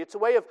ministry. It's a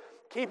way of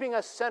keeping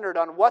us centered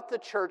on what the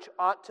church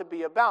ought to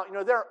be about. You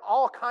know, there are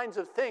all kinds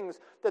of things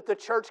that the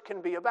church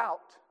can be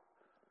about.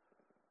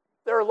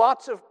 There are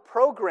lots of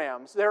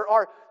programs. There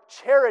are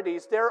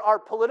charities. There are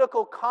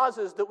political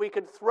causes that we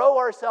could throw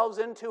ourselves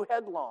into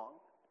headlong.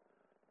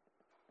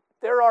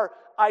 There are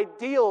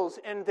ideals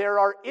and there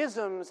are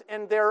isms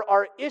and there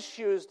are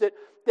issues that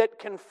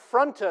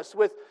confront us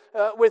with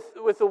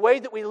the way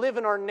that we live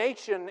in our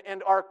nation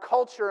and our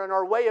culture and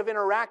our way of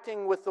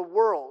interacting with the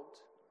world.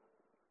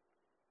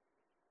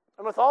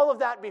 And with all of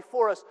that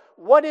before us,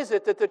 what is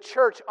it that the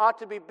church ought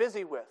to be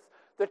busy with?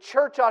 The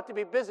church ought to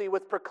be busy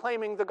with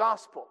proclaiming the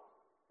gospel.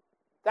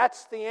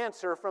 That's the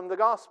answer from the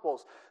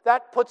Gospels.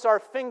 That puts our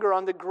finger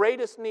on the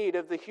greatest need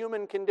of the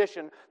human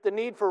condition, the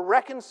need for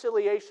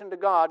reconciliation to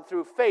God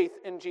through faith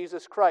in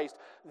Jesus Christ.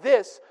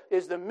 This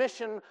is the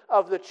mission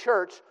of the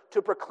church,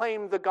 to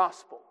proclaim the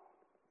gospel.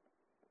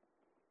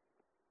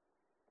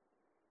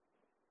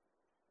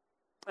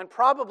 And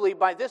probably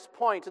by this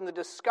point in the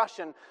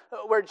discussion,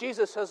 where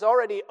Jesus has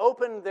already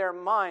opened their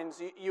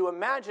minds, you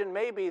imagine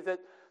maybe that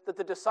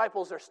the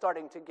disciples are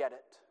starting to get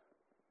it.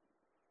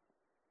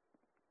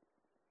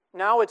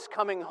 Now it's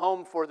coming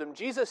home for them.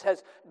 Jesus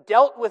has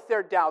dealt with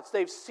their doubts.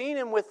 They've seen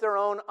him with their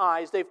own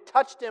eyes. They've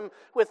touched him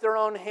with their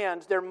own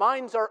hands. Their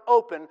minds are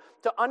open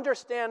to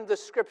understand the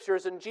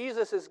Scriptures, and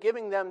Jesus is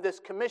giving them this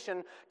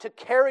commission to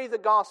carry the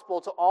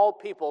gospel to all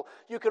people.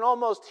 You can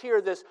almost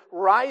hear this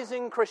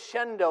rising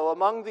crescendo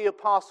among the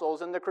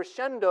apostles, and the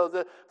crescendo,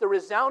 the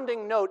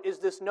resounding note, is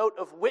this note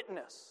of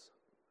witness.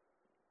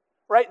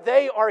 Right?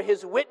 They are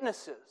his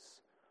witnesses.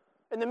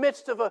 In the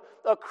midst of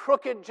a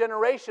crooked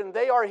generation,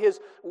 they are his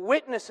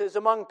witnesses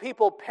among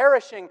people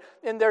perishing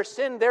in their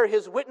sin. They're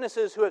his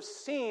witnesses who have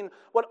seen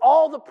what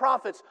all the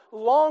prophets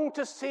longed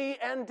to see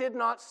and did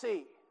not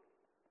see.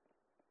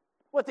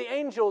 What the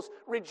angels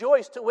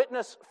rejoice to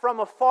witness from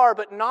afar,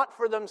 but not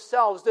for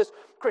themselves. This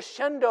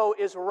crescendo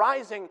is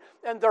rising,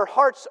 and their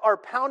hearts are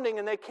pounding,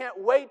 and they can't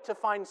wait to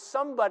find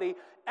somebody,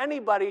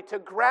 anybody, to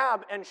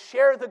grab and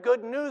share the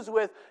good news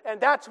with.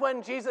 And that's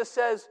when Jesus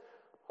says,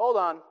 hold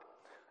on.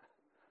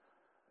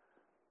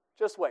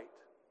 Just wait.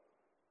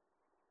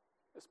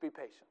 Just be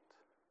patient.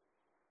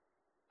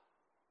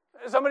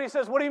 Somebody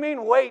says, what do you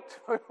mean, wait?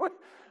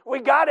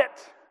 We got it.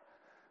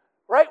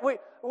 Right?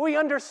 We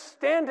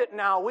understand it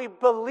now. We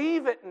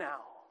believe it now.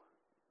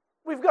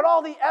 We've got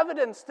all the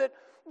evidence that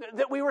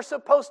we were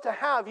supposed to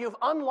have. You've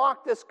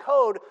unlocked this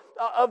code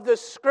of the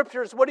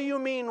Scriptures. What do you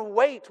mean,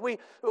 wait?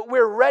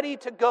 We're ready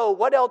to go.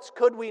 What else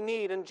could we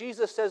need? And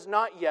Jesus says,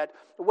 not yet.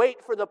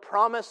 Wait for the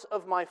promise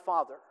of my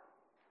Father.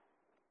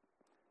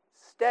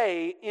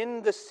 Stay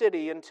in the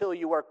city until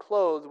you are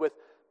clothed with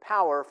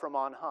power from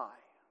on high.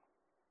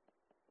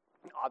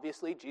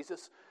 Obviously,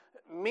 Jesus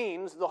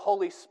means the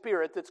Holy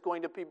Spirit that's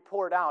going to be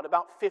poured out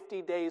about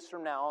 50 days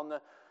from now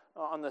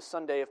on the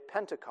Sunday of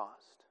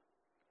Pentecost.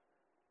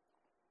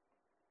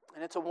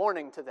 And it's a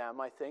warning to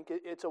them, I think.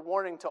 It's a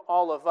warning to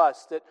all of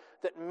us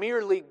that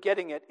merely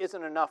getting it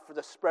isn't enough for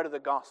the spread of the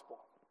gospel.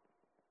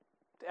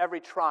 To every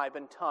tribe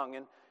and tongue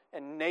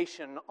and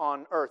nation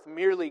on earth,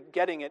 merely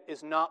getting it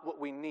is not what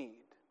we need.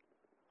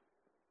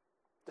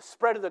 The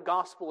spread of the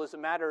gospel is a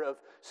matter of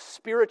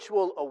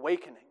spiritual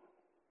awakening.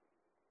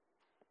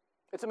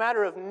 It's a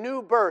matter of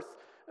new birth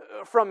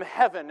from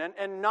heaven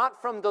and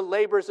not from the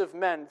labors of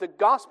men. The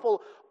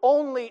gospel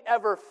only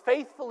ever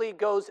faithfully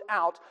goes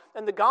out,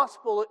 and the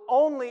gospel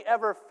only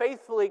ever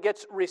faithfully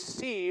gets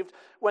received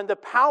when the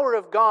power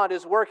of God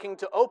is working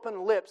to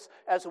open lips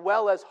as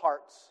well as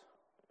hearts.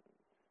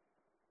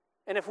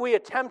 And if we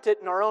attempt it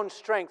in our own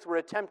strength, we're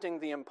attempting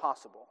the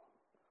impossible.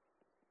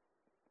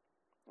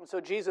 And so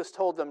Jesus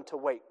told them to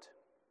wait.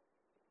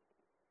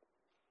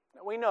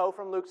 Now, we know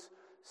from Luke's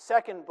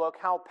second book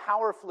how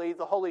powerfully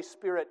the Holy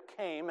Spirit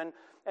came,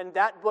 and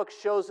that book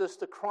shows us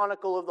the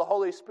chronicle of the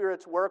Holy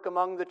Spirit's work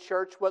among the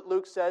church. What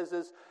Luke says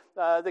is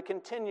the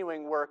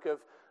continuing work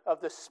of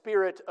the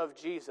Spirit of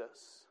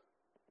Jesus.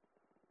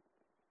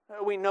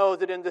 We know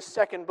that in the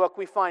second book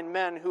we find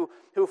men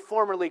who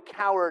formerly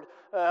cowered,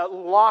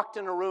 locked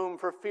in a room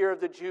for fear of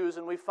the Jews,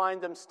 and we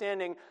find them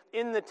standing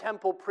in the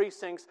temple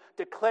precincts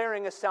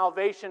declaring a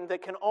salvation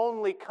that can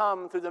only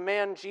come through the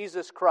man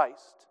Jesus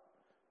Christ.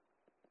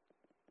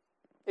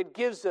 It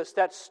gives us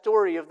that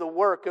story of the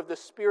work of the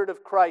Spirit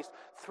of Christ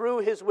through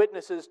his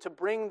witnesses to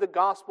bring the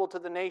gospel to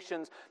the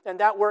nations, and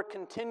that work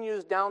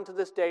continues down to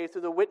this day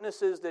through the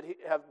witnesses that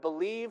have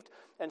believed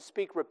and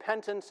speak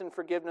repentance and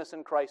forgiveness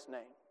in Christ's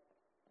name.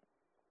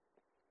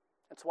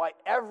 That's why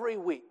every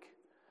week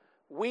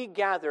we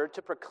gather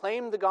to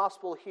proclaim the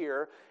gospel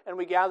here, and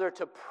we gather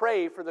to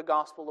pray for the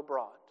gospel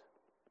abroad.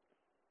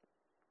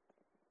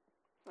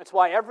 That's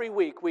why every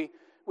week we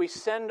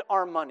send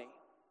our money.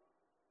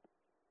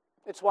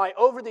 It's why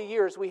over the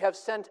years we have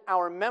sent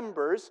our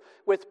members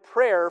with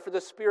prayer for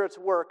the Spirit's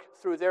work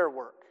through their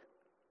work.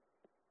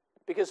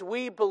 Because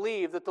we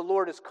believe that the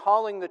Lord is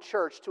calling the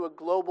church to a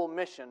global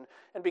mission,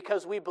 and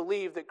because we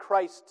believe that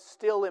Christ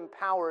still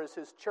empowers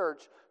His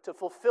church to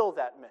fulfill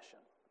that mission.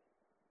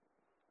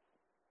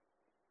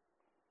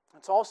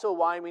 It's also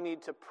why we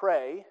need to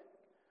pray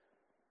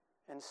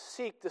and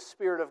seek the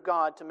Spirit of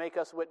God to make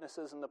us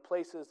witnesses in the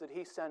places that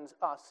He sends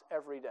us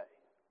every day.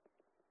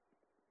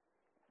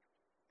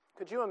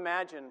 Could you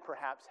imagine,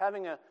 perhaps,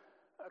 having a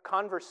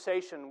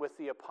conversation with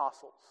the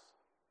apostles?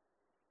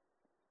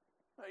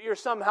 You're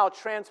somehow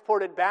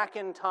transported back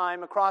in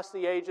time, across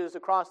the ages,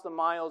 across the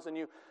miles, and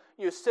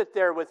you sit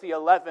there with the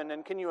 11,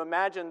 and can you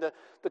imagine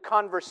the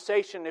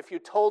conversation if you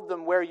told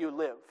them where you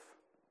live,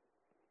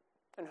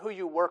 and who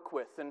you work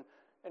with, and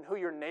who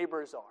your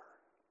neighbors are?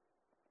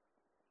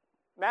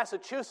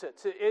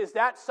 Massachusetts, is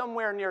that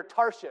somewhere near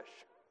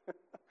Tarshish?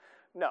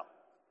 No.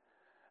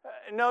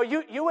 No,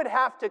 you would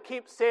have to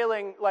keep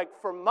sailing like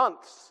for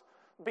months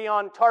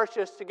beyond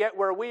Tarshish to get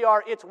where we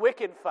are. It's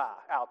wicked far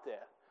out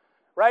there,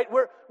 right?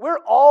 We're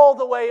all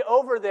the way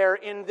over there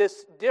in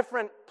this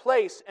different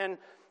place, and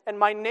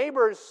my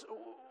neighbors,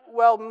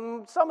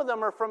 well, some of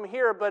them are from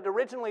here, but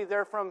originally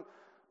they're from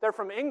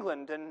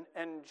England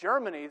and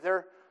Germany.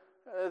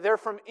 They're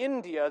from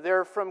India,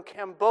 they're from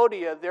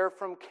Cambodia, they're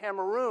from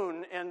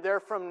Cameroon, and they're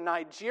from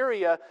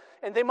Nigeria,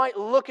 and they might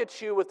look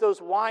at you with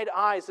those wide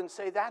eyes and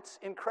say, "That's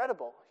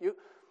incredible.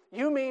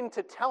 You mean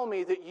to tell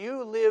me that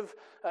you live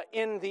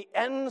in the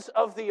ends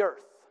of the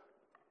earth?"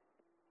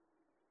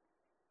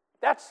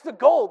 That's the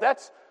goal.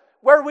 That's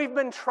where we've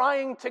been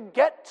trying to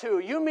get to.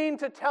 You mean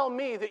to tell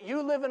me that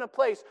you live in a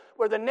place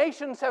where the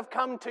nations have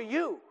come to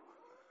you?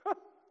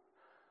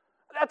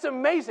 That's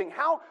amazing.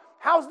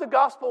 How's the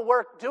gospel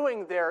work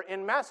doing there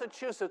in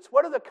Massachusetts?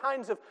 What are the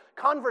kinds of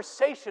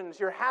conversations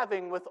you're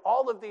having with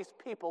all of these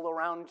people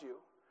around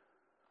you?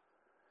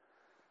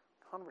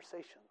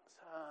 Conversations.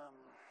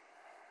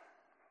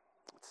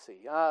 Let's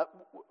see.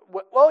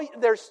 Well,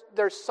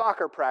 there's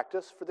soccer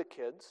practice for the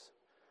kids.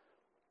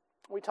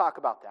 We talk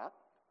about that.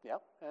 Yeah.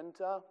 And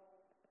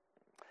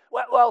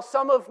well,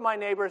 some of my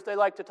neighbors, they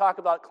like to talk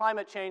about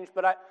climate change,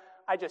 but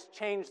I just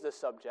changed the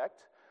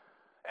subject.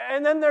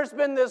 And then there's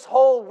been this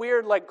whole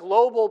weird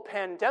global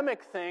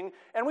pandemic thing,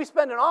 and we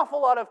spend an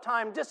awful lot of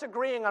time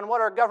disagreeing on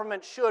what our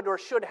government should or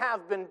should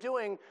have been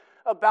doing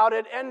about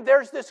it, and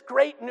there's this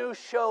great new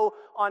show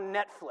on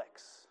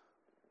Netflix.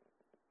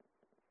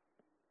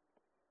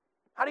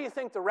 How do you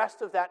think the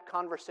rest of that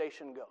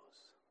conversation goes?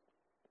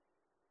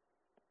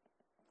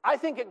 I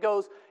think it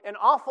goes an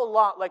awful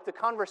lot like the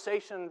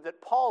conversation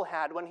that Paul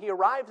had when he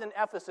arrived in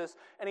Ephesus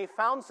and he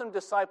found some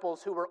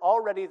disciples who were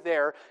already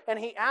there, and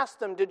he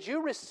asked them, "Did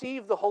you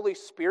receive the Holy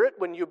Spirit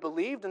when you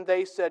believed?" And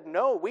they said,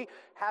 "No, we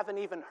haven't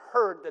even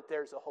heard that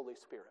there's a Holy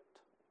Spirit."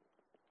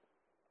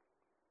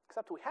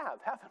 Except we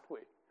have, haven't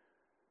we?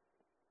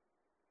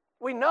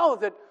 We know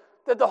that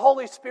the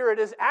Holy Spirit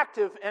is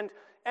active and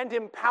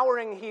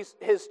empowering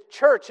his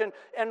church,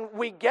 and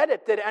we get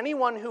it, that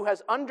anyone who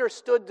has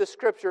understood the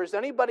Scriptures,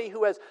 anybody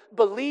who has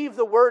believed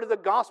the word of the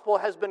gospel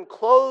has been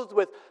clothed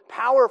with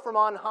power from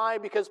on high,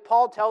 because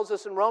Paul tells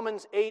us in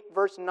Romans 8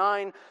 verse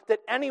 9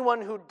 that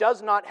anyone who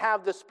does not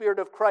have the Spirit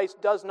of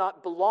Christ does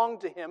not belong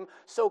to him.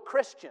 So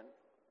Christian,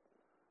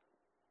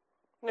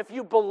 if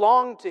you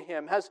belong to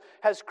him, has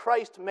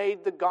Christ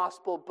made the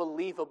gospel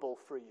believable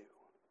for you?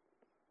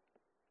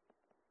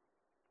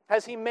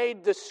 Has he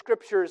made the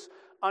Scriptures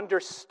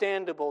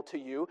understandable to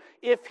you?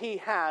 If he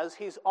has,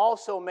 he's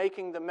also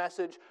making the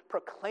message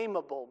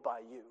proclaimable by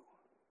you.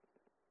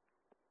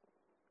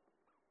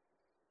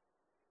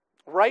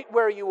 Right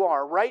where you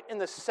are, right in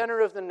the center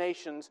of the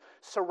nations,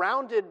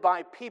 surrounded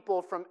by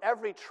people from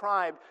every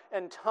tribe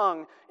and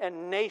tongue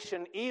and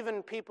nation,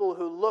 even people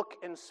who look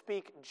and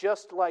speak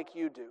just like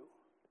you do.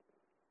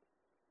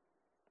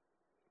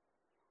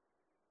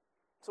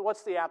 So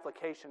what's the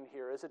application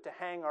here? Is it to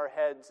hang our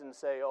heads and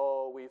say,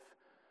 "Oh,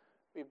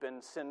 we've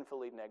been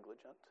sinfully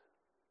negligent"?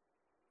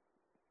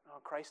 No,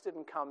 Christ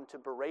didn't come to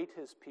berate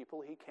his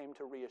people. He came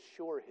to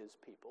reassure his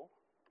people,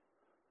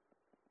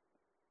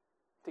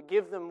 to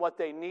give them what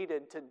they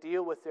needed to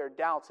deal with their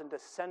doubts and to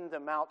send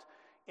them out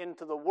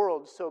into the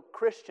world. So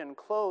Christian,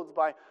 clothed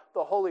by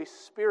the Holy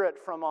Spirit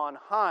from on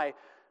high,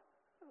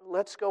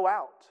 let's go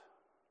out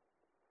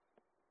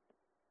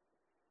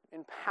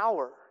in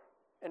power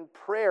and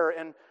prayer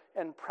and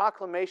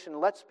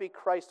proclamation. Let's be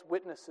Christ's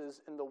witnesses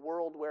in the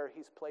world where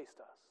he's placed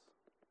us.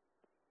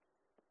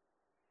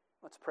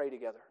 Let's pray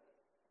together.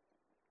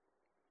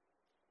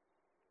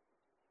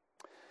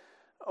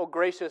 Oh,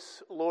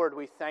 gracious Lord,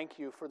 we thank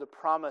you for the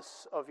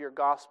promise of your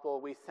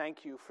gospel. We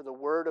thank you for the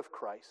word of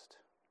Christ.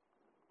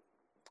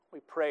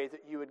 We pray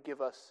that you would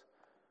give us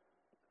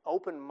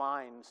open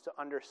minds to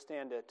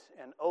understand it,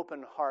 and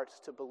open hearts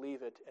to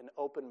believe it, and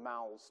open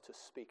mouths to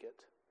speak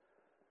it.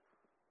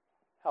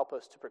 Help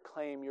us to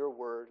proclaim your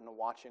word in a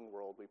watching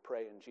world, we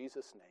pray in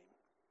Jesus'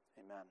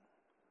 name. Amen.